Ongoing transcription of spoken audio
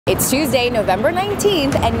It's Tuesday, November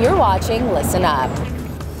 19th, and you're watching Listen Up.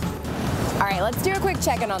 All right, let's do a quick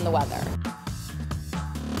check-in on the weather.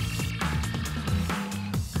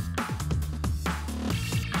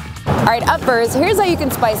 All right, up first, here's how you can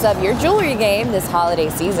spice up your jewelry game this holiday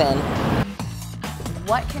season.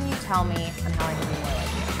 What can you tell me on how I can be more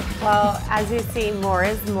like you? Well, as you see, more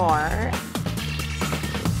is more.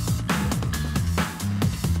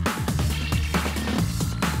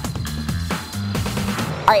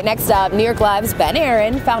 All right, next up, New York Live's Ben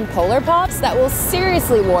Aaron found Polar Pops that will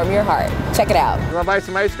seriously warm your heart. Check it out. You want to buy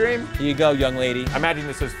some ice cream? Here you go, young lady. I imagine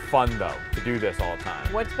this is fun, though, to do this all the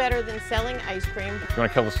time. What's better than selling ice cream? You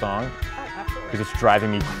want to kill the song? Oh, absolutely. Because it's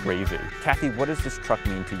driving me crazy. Kathy, what does this truck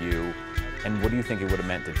mean to you, and what do you think it would have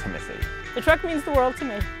meant to Timothy? The truck means the world to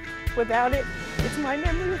me. Without it, it's my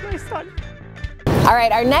memory of my son. All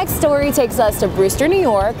right, our next story takes us to Brewster, New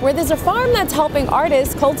York, where there's a farm that's helping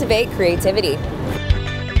artists cultivate creativity.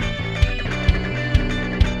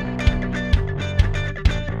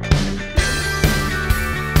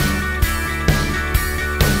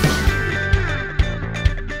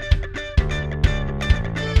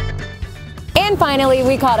 And finally,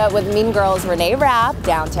 we caught up with Mean Girls' Renee Rapp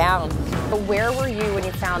downtown. Where were you when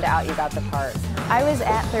you found out you got the part? I was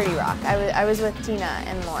at 30 Rock. I was with Tina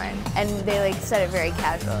and Lauren, and they said it very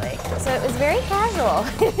casually. So it was very casual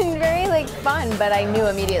and very fun, but I knew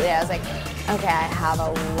immediately, I was like, okay, I have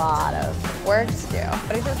a lot of work to do.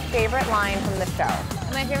 What is your favorite line from the show?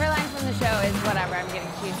 My favorite line from the show is whatever, I'm getting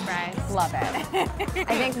cheese fries. Love it.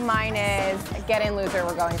 I think mine is, get in loser,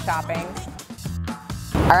 we're going shopping.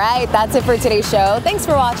 All right, that's it for today's show. Thanks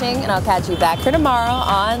for watching, and I'll catch you back for tomorrow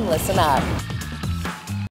on Listen Up.